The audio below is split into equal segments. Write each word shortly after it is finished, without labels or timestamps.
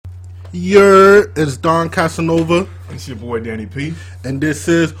It's Don Casanova. It's your boy Danny P. And this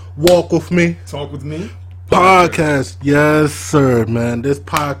is Walk With Me. Talk With Me. Podcast. Yes, sir, man. This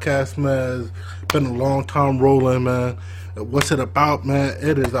podcast, man, has been a long time rolling, man. What's it about, man?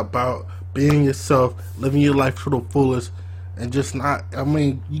 It is about being yourself, living your life to the fullest, and just not, I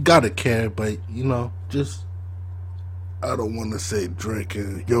mean, you gotta care, but, you know, just, I don't want to say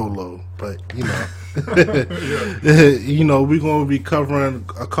drinking YOLO, but, you know. You know, we're going to be covering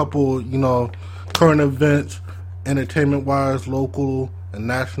a couple, you know, current events, entertainment-wise, local and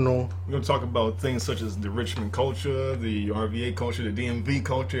national. We're going to talk about things such as the Richmond culture, the RVA culture, the DMV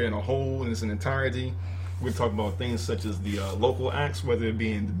culture in a whole, in its entirety. We're going to talk about things such as the local acts, whether it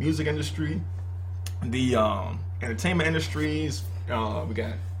be in the music industry, the entertainment industries. We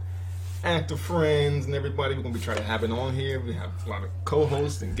got actor friends and everybody. We're going to be trying to have it on here. We have a lot of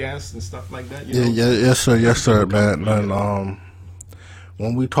co-hosts and guests and stuff like that. Yes, sir, man. And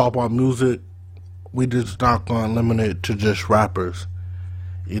when we talk about music, we just not going to limit it to just rappers.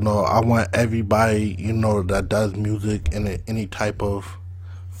 You know, I want everybody, you know, that does music in any type of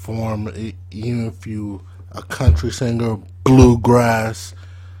form, even if you a country singer, bluegrass.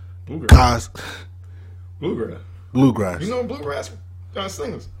 Bluegrass. Bluegrass. You know bluegrass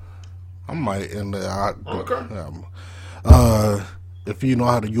singers? I might in there. Okay. If you know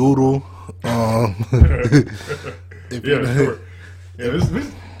how to yodel, Sure. Yeah,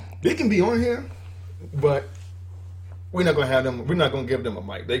 they can be on here, but we're not gonna have them. We're not gonna give them a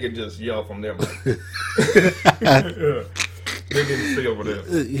mic. They can just yell from their mic. Yeah. They can stay over there.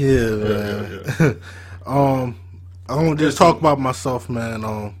 Yeah. I'm gonna just talk about myself, man.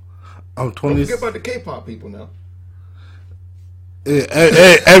 I'm 20. Don't forget about the K-pop people now. Yeah,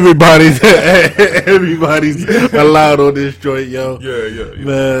 everybody's allowed on this joint, yo. Yeah.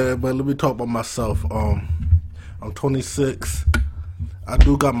 Man, but let me talk about myself. I'm 26. I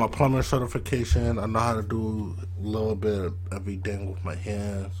do got my plumbing certification. I know how to do a little bit of everything with my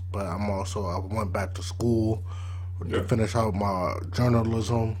hands. But I went back to school to finish out my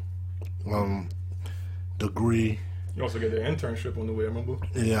journalism degree. You also get the internship on the way, I remember?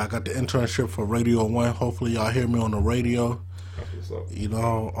 Yeah, I got the internship for Radio 1. Hopefully y'all hear me on the radio. That's what's up. You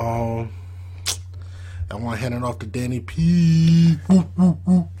know, I want to hand it off to Danny P.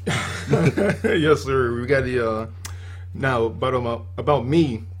 Yes, sir. We got the now about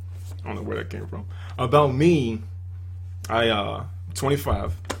me. I don't know where that came from. About me, I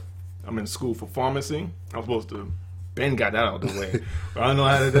 25. I'm in school for pharmacy. I'm supposed to Ben got that out of the way. But I don't know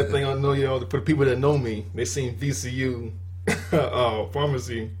how that thing. I know y'all. For the people that know me, they seen VCU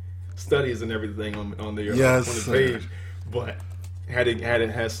pharmacy studies and everything on the page, but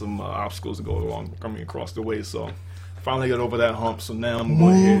had some obstacles to go along coming across the way. So finally got over that hump. So now I'm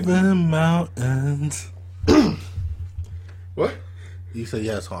moving mountains. What? You said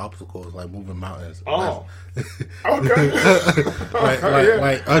you had some obstacles like moving mountains. Oh, okay.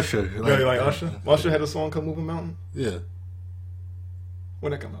 like Usher. Like Usher. Usher had a song called "Moving Mountain." Yeah.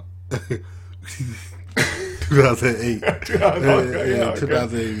 When that come out? 2008.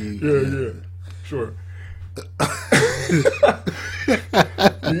 2008. Yeah. Sure.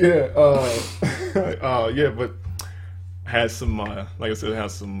 Yeah, but had some, like I said,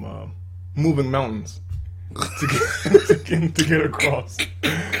 had some moving mountains to get across.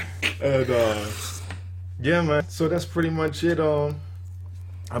 And yeah, man. So that's pretty much it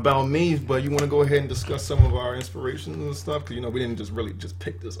about me. But you want to go ahead and discuss some of our inspirations and stuff? Because, you know, we didn't just really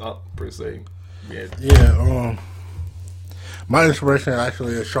pick this up per se. Yeah. My inspiration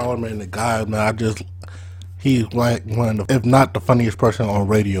actually is Charlamagne the God, man. He's like one of the, if not the funniest person on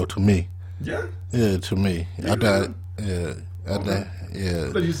radio to me. Yeah? Yeah, to me. I thought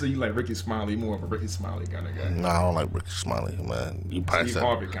you said you like Ricky Smiley, more of a Ricky Smiley kind of guy. No, I don't like Ricky Smiley, man. You Steve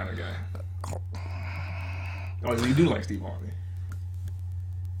Harvey kind of guy. Oh, you do like Steve Harvey.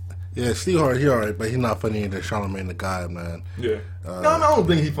 Yeah, Steve Harvey, he alright, but he's not funnier than Charlamagne the God, man. Yeah. No, I don't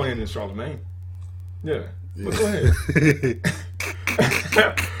think he's funnier than Charlamagne. Yeah. But go ahead.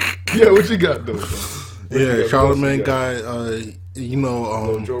 Yeah, what you got, though? Yeah, Charlamagne guy, you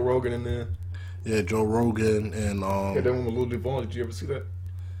know... Joe Rogan in there. Yeah, Joe Rogan and... Yeah, that one with Lil Duval. Did you ever see that?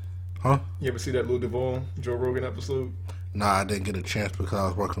 Huh? You ever see that Lil Duval, Joe Rogan episode? Nah, I didn't get a chance because I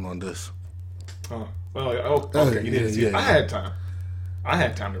was working on this. Huh. Oh, okay. You didn't see it. I had time. I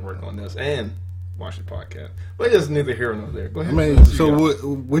had time to work on this and watch the podcast. But it's neither here nor there. Go ahead. I mean, so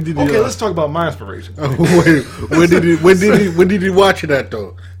what did you... Okay, let's talk about my inspiration. When did you watch it at,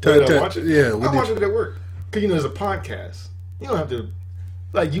 though? Did I watch it? Yeah. I watched it at work. Because, you know, there's a podcast. You don't have to...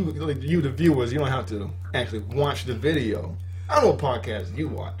 Like you, the viewers, you don't have to actually watch the video. I know what podcast you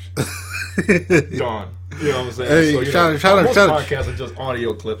watch. Darn. You know what I'm saying? Hey, so, shout out. Podcasts are just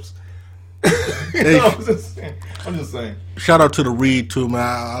audio clips. Hey, I'm just saying. shout out to the Reed too, man.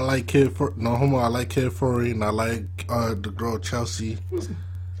 I like Kid for no homo. I like Kid Fury, and I like the girl Chelsea.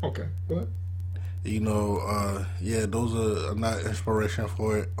 Okay, go ahead. You know, yeah, those are not inspiration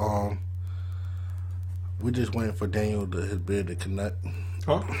for it. We just waiting for Daniel his beard to connect.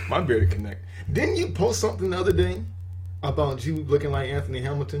 Huh? My beard to connect. Didn't you post something the other day about you looking like Anthony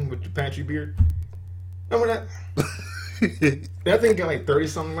Hamilton with your patchy beard? Remember that? That thing got like 30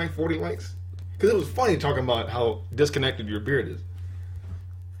 something, like 40 likes. Because it was funny talking about how disconnected your beard is.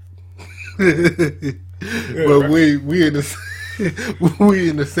 But right? we in the we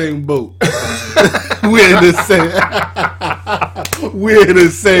in the same boat. We're in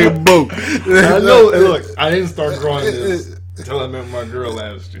the same boat. I know. Look, I didn't start growing this until I met my girl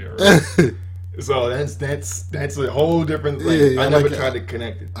last year. Right? So that's a whole different thing. Yeah, I never tried to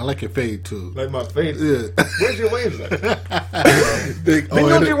connect it. I like your fade too. Like my fade. Yeah. Where's your waves at? They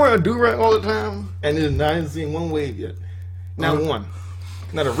know they wear a do-rag all the time, and then I haven't seen one wave yet. Not one.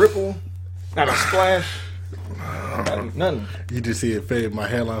 Not a ripple. Not a splash. Nothing. You just see it fade. My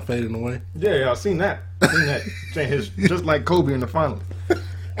hairline fading away. Yeah, I've seen that. Change just like Kobe in the finals.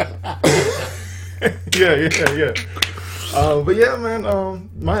 Yeah. But yeah, man.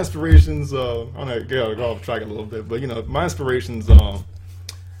 My inspirations. I'm gonna go off track a little bit, but my inspirations.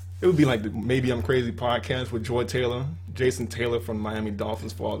 It would be like the Maybe I'm Crazy podcast with Joy Taylor, Jason Taylor from Miami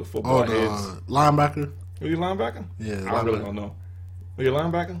Dolphins for all the football heads. Linebacker. Are you a linebacker? Yeah, I really don't know. Are you a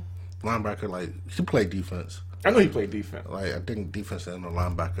linebacker? Linebacker, like he played defense. I know he played defense. Like I think defense and a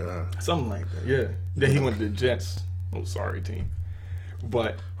linebacker. Something like that. Yeah. Then he went to the Jets. Oh, sorry, team.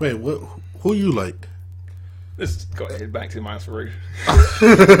 But wait, who you like? Let's go ahead back to my inspiration.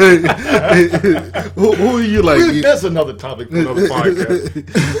 who you like? That's another topic for another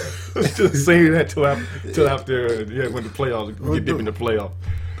podcast. Let's just say that till after when the playoffs we get deep in the playoffs.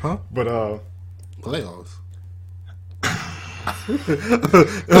 Huh? But playoffs.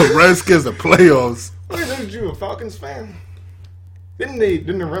 Redskins are playoffs. Wait, didn't you a Falcons fan? Didn't the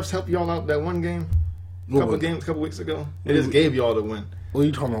refs help y'all out that one game? A couple weeks ago? They just gave y'all the win. What are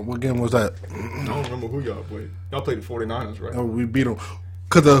you talking about? What game was that? I don't remember who y'all played. Y'all played the 49ers, right? Oh, we beat them.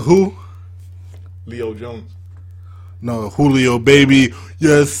 Cause of who? Leo Jones. No, Julio, baby.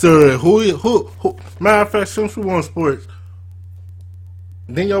 Yes, sir. Who? Matter of fact, since we won sports,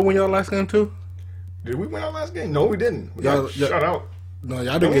 didn't y'all win y'all last game too? Did we win our last game? No, we didn't. We got shut out. No,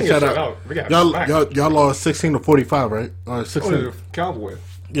 y'all didn't get shut out. We got y'all lost 16-45, right? 16. Oh, the Cowboys.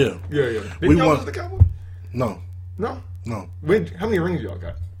 Yeah. Didn't we y'all won. lose the Cowboys? No. How many rings y'all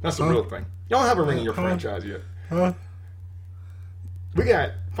got? That's the real thing. Y'all don't have a ring in your franchise yet. Huh? We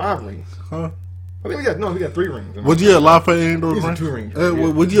got 5 rings. Huh? I think we got 3 rings. Would you allow for any of those rings? 2 rings.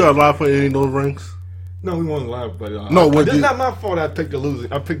 Would you allow for any of those rings? No, we won live, but it's not my fault. I picked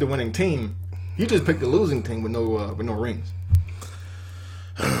the winning team. You just picked the losing team with no rings.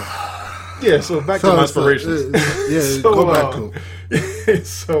 Yeah, so back to my inspirations. Go back to it.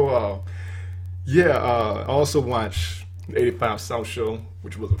 I also watched the 85 South Show,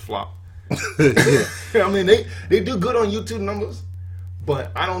 which was a flop. Yeah. I mean, they do good on YouTube numbers,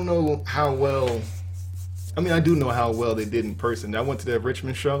 but I don't know how well. I mean, I do know how well they did in person. I went to that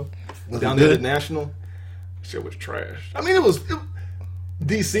Richmond show down there at the National. Shit was trash. I mean,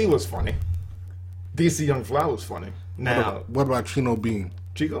 DC was funny. DC Young Fly was funny. Now, what about Chino Bean?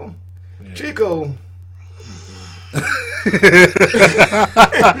 Chico? Yeah. Chico,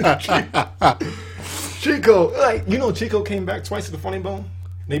 Chico came back twice to the Funny Bone.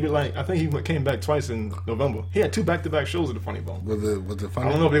 Maybe I think he came back twice in November. He had 2 back-to-back shows at the Funny Bone. Was it funny?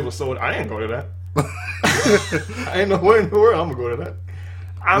 I don't know if they were sold. I ain't go to that. I ain't know where in the world I'm gonna go to that.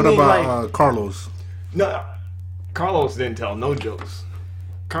 What about Carlos? No, Carlos didn't tell no jokes.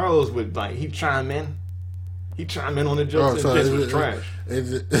 Carlos would he chime in. He chime in on the jokes and just was trash.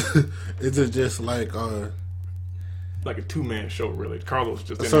 Is it just like a 2-man show really? Carlos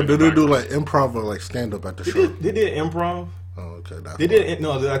just. So did they do like improv or like stand up at the show? They did improv. Oh, okay. They did.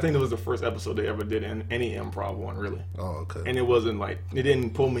 No, I think it was the first episode they ever did any improv one really. Oh, okay. And it wasn't it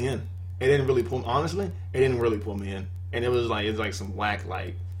didn't pull me in. It didn't really pull. Honestly, it didn't really pull me in. And it was it's some whack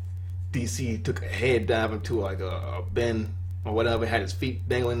DC took a head dive into a bin or whatever, had his feet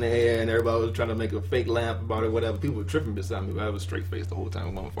dangling in the air, and everybody was trying to make a fake laugh about it, whatever. People were tripping beside me, but I was straight faced the whole time.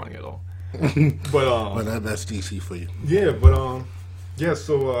 It wasn't funny at all. But that's DC for you. Yeah, but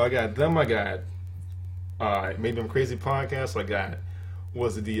so I got them. I got Maybe I'm Crazy podcast. I got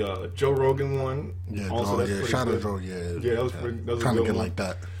the Joe Rogan one. Yeah, shout out Joe. Yeah, that was pretty. That was trying to get one. like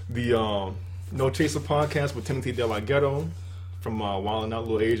that. The No Chaser podcast with Timothy DeLaGhetto from Wild 'N Out,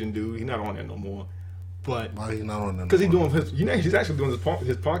 little Asian dude. He's not on there no more. But why he not on there? Because he's doing he's actually doing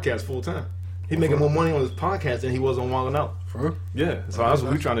his podcast full time. He making more money on his podcast than he was on Wildin' Out. For? Yeah, so that's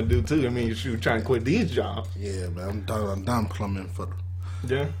what we trying to do too. I mean, shoot, trying to quit these jobs. Yeah, man, I'm done plumbing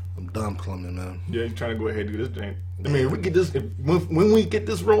Yeah. I'm done plumbing, man. Yeah, you trying to go ahead and do this thing. I mean, we get this when we get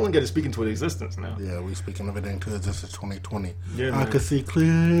this rolling, get it speaking to existence now. Yeah, we speaking of it into existence 2020. Yeah, I man. can see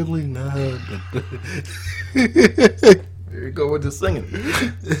clearly now. There you go with the singing.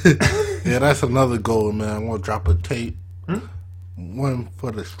 Yeah, that's another goal, man. I'm gonna drop a tape. One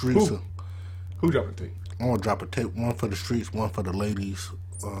for the streets. Who dropped the tape? I'm gonna drop a tape. One for the streets, one for the ladies.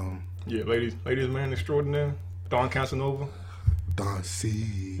 Yeah, ladies, man extraordinaire. Don Casanova. Don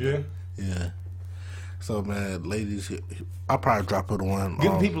C. Yeah. Yeah. So, man, ladies, I'll probably drop it on.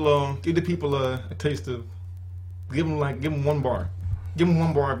 Give the people a taste of. Give them one bar. Give them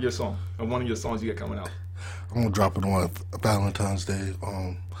one bar of your song, of one of your songs you got coming out. I'm gonna drop it on Valentine's Day.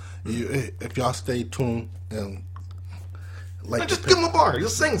 If y'all stay tuned and Just give them a bar.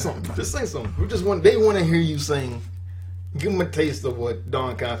 Just sing something. They want to hear you sing. Give them a taste of what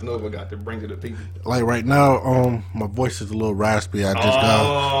Don Casanova got to bring to the people. Like right now, my voice is a little raspy. I just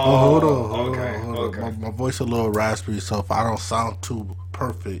got. Hold on. Okay. My voice is a little raspy, so if I don't sound too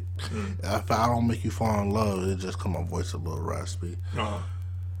perfect, if I don't make you fall in love, it just come my voice a little raspy.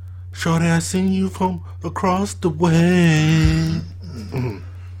 Shorty, I seen you from across the way.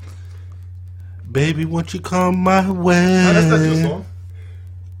 Baby, won't you come my way? That's not your song.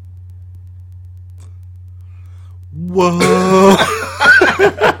 Whoa.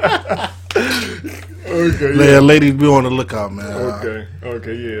 Okay. Yeah, ladies, be on the lookout, man.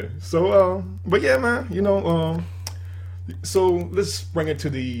 Okay, yeah. So, but yeah, man, so let's bring it to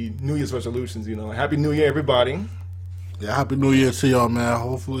the New Year's resolutions, Happy New Year, everybody. Yeah, Happy New Year to y'all, man.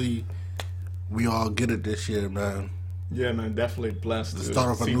 Hopefully, we all get it this year, man. Yeah, man, definitely blessed to start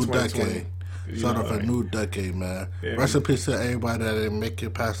off a new decade. Start off a new decade, man. Yeah, Rest in peace to everybody that didn't make it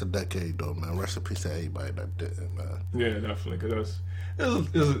past the decade, though, man. Rest in peace to everybody that didn't, man. Yeah, definitely, because it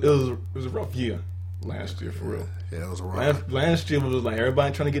was a rough year last year, for real. Yeah, it was a rough. Last year was like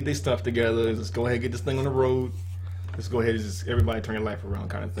everybody trying to get their stuff together. Let's go ahead and get this thing on the road. Let's go ahead and just everybody turn your life around,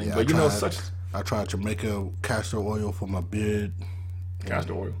 kind of thing. Yeah, but I tried Jamaica castor oil for my beard.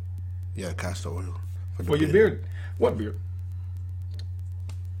 Castor oil. Yeah, castor oil for your beard. What beard?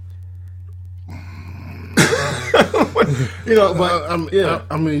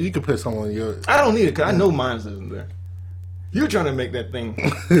 I mean, you can put some on yours. I don't need it because I know mine isn't there. You're trying to make that thing.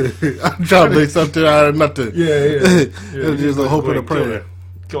 I'm trying to make something out of nothing. Yeah. It's just a hope and a prayer.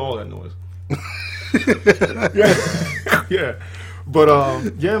 Kill all that noise. yeah. But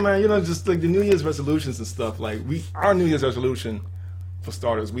yeah, man, just like the New Year's resolutions and stuff. Like our New Year's resolution, for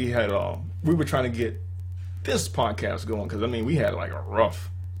starters, we were trying to get this podcast going because we had like a rough.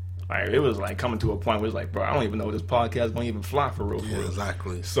 Like it was like coming to a point where it's like, bro, I don't even know if this podcast is gonna even fly for real. Yeah,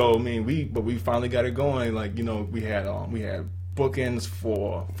 exactly. So we finally got it going. Like we had bookings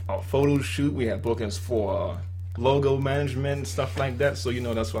for a photo shoot. We had bookings for logo management and stuff like that. So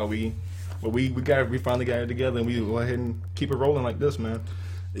that's why we finally got it together and we go ahead and keep it rolling like this, man.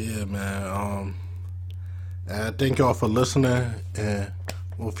 Yeah, man. And thank y'all for listening. And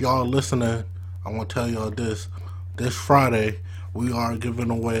if y'all are listening, I want to tell y'all this Friday. We are giving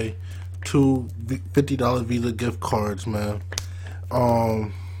away 2 $50 Visa gift cards, man. All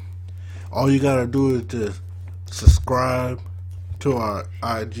you gotta do is just subscribe to our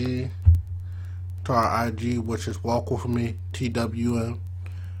IG, which is Walk With Me, TWM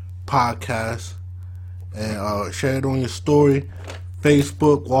podcast, and share it on your story.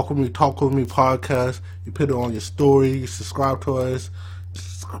 Facebook, Walk With Me, Talk With Me podcast. You put it on your story. You subscribe to us.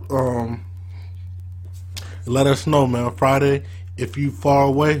 Let us know, man. Friday. If you far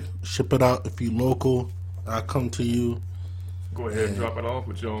away, ship it out. If you local, I'll come to you. Go ahead and drop it off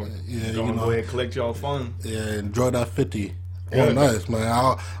with y'all. Yeah, go ahead and collect y'all funds. Yeah, enjoy that 50. Yeah. Oh, nice, man.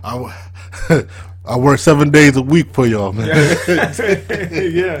 I work 7 days a week for y'all, man.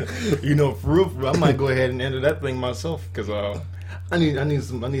 Yeah, for real, I might go ahead and enter that thing myself because I need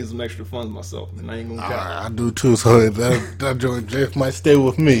some extra funds myself, and I ain't gonna count. I do too, so that joint just might stay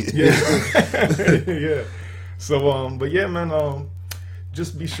with me. Yeah, yeah. So, but yeah, man,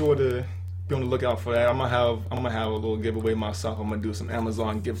 just be sure to be on the lookout for that. I'm gonna have a little giveaway myself. I'm gonna do some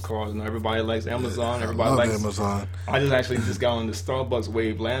Amazon gift cards. Everybody likes Amazon. Yeah, everybody likes Amazon. I just got on the Starbucks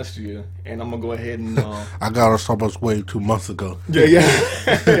wave last year, and I'm gonna go ahead and. I got on Starbucks wave 2 months ago. Yeah.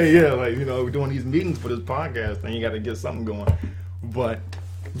 Yeah. Like we're doing these meetings for this podcast, and you got to get something going. But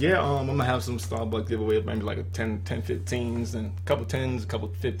yeah, I'm gonna have some Starbucks giveaway, maybe like a 10 15s, and a couple 10s, a couple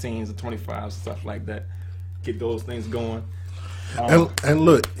 15s, and 25s, stuff like that. Get those things going. And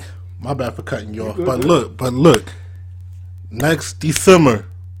look, my bad for cutting you off, but look, next December,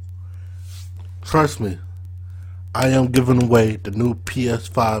 trust me, I am giving away the new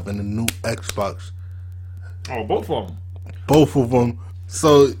PS5 and the new Xbox. Oh, both of them. Both of them.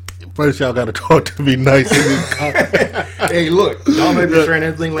 So first, y'all gotta talk to me nice. Hey, look, y'all may be sharing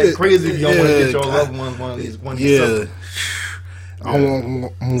everything like crazy if y'all want to get your loved ones one of these.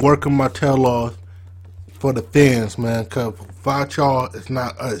 I'm working my tail off for the fans, man. Cause without y'all, it's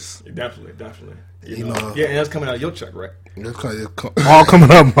not us. Definitely. You know. Yeah, and that's coming out of your check, right? It's all coming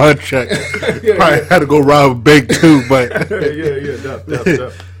out of my check. Probably had to go rob a bank too, but yeah,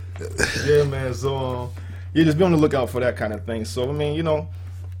 yeah, man. So just be on the lookout for that kind of thing. So I mean, we're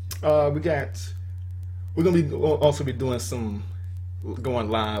gonna also be doing some going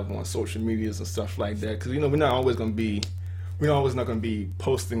live on social medias and stuff like that, because we're not always not gonna be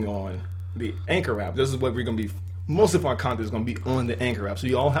posting on the Anchor app. This is what we're gonna be. Most of our content is gonna be on the Anchor app, so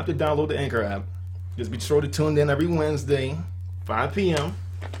you all have to download the Anchor app. Just be sure to tune in every Wednesday, 5 p.m.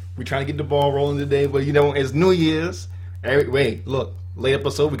 We're trying to get the ball rolling today, but it's New Year's. Wait, look, late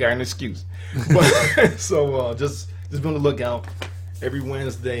episode, we got an excuse. But, so just be on the lookout every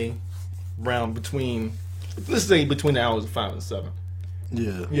Wednesday around between the hours of 5 and 7.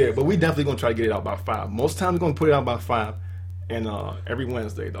 Yeah, but we definitely gonna try to get it out by 5. Most times we're gonna put it out by 5. And every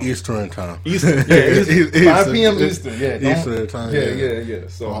Wednesday, though. Eastern time. Eastern, yeah. 5 p.m. Eastern, yeah. Eastern time. Yeah.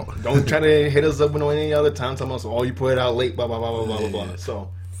 So don't try to hit us up with any other time. Tell us, you put it out late, blah, blah, blah, blah, blah. So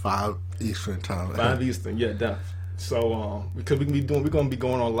 5 Eastern time. 5 Eastern, yeah, definitely. So because we're gonna be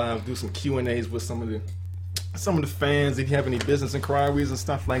going on live, do some Q&As with some of the fans. If you have any business inquiries and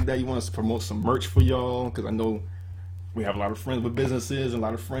stuff like that, you want us to promote some merch for y'all, because I know we have a lot of friends with businesses, and a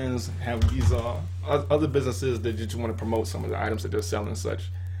lot of friends have these other businesses that just want to promote some of the items that they're selling, such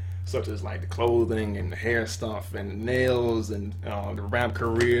as like the clothing and the hair stuff and the nails and the rap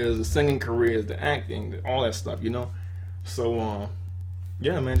careers, the singing careers, the acting, all that stuff, So,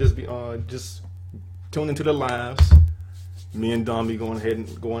 yeah, man, just tune into the lives. Me and Dom be going ahead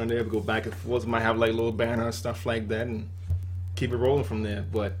and going in there, go back and forth. We might have like little banner and stuff like that, and keep it rolling from there.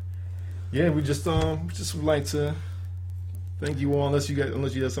 But yeah, we just would like to thank you all. Unless you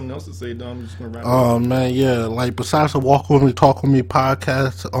have something else to say, Dom, I'm just gonna wrap up. Man, yeah. Like besides the Walk With Me, Talk With Me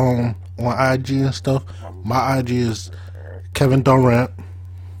podcast on IG and stuff, my IG is Kevin Durant,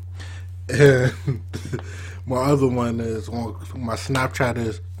 and my other one is my Snapchat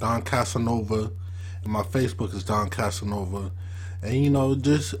is Don Casanova, and my Facebook is Don Casanova. And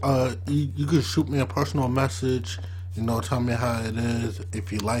just you can shoot me a personal message. Tell me how it is,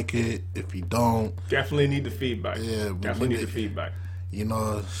 if you like it, if you don't. Definitely need the feedback. Yeah, definitely need the feedback.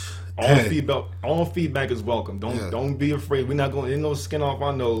 All feedback is welcome. Don't be afraid. We're not going. There's no skin off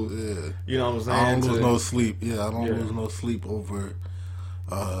our nose. Yeah. You know what I'm saying? I don't lose no sleep. Yeah, I don't lose no sleep over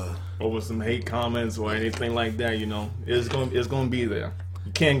some hate comments or anything like that. It's gonna be there.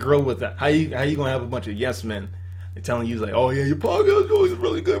 You can't grow with that. How you gonna have a bunch of yes men telling you like, oh yeah, your podcast is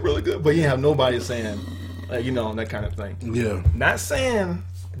really good, but you have nobody saying. That kind of thing. Yeah. Not saying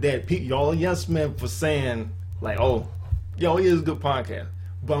that y'all are yes men for saying like, oh, it is a good podcast.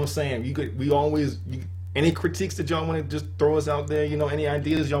 But I'm saying any critiques that y'all want to just throw us out there, any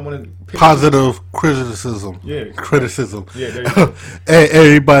ideas y'all want to positive criticism. Yeah. Criticism. Yeah, there you go. Hey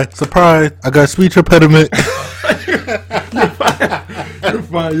everybody, surprise, I got speech impediment. You're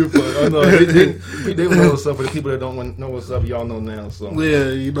fine. I know they know what's up, but the people that don't know what's up, y'all know now. So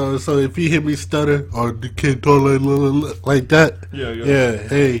yeah, so if you hear me stutter or the kid talk like that, yeah.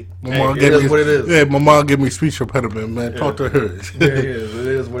 Hey, my mom gave me what it is. Yeah, my mom gave me speech impediment, man. Talk to her. Yeah, it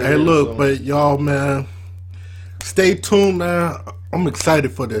is what it is. Hey, look, but y'all, man, stay tuned, man. I'm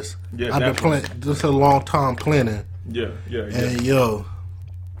excited for this. Yeah, I've been planning. This is a long time planning. Yeah. And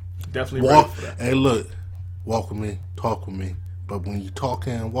definitely ready for that. Hey, look, walk with me, talk with me. But when you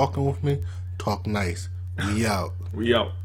talking and walking with me, talk nice. We out.